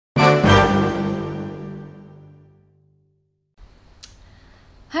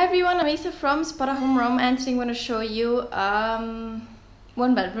Hi everyone, I'm Isa from Spotahome Rome, and today I'm going to show you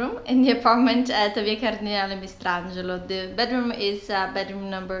one bedroom in the apartment at Via Cardinale Mistrangelo. The bedroom is bedroom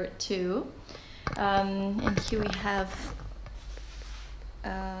number 2, and here we have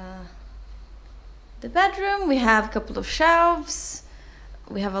the bedroom. We have a couple of shelves,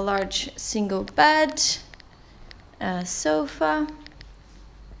 we have a large single bed, a sofa,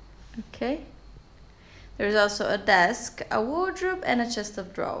 okay. There's also a desk, a wardrobe, and a chest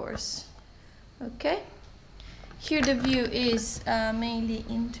of drawers. Okay. Here the view is mainly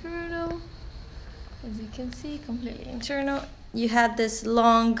internal. As you can see, completely internal. You had this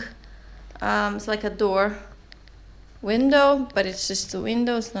long, it's like a door window, but it's just a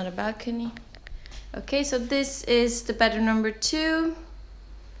window, it's not a balcony. Okay, so this is the bedroom number 2.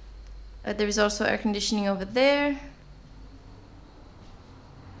 There is also air conditioning over there.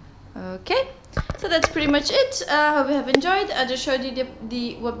 Okay, so that's pretty much it. Hope you have enjoyed. I just showed you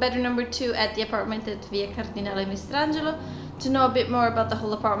the bedroom number 2 at the apartment at Via Cardinale Mistrangelo. To know a bit more about the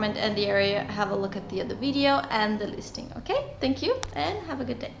whole apartment and the area, have a look at the other video and the listing. Okay, thank you and have a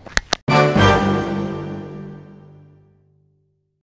good day.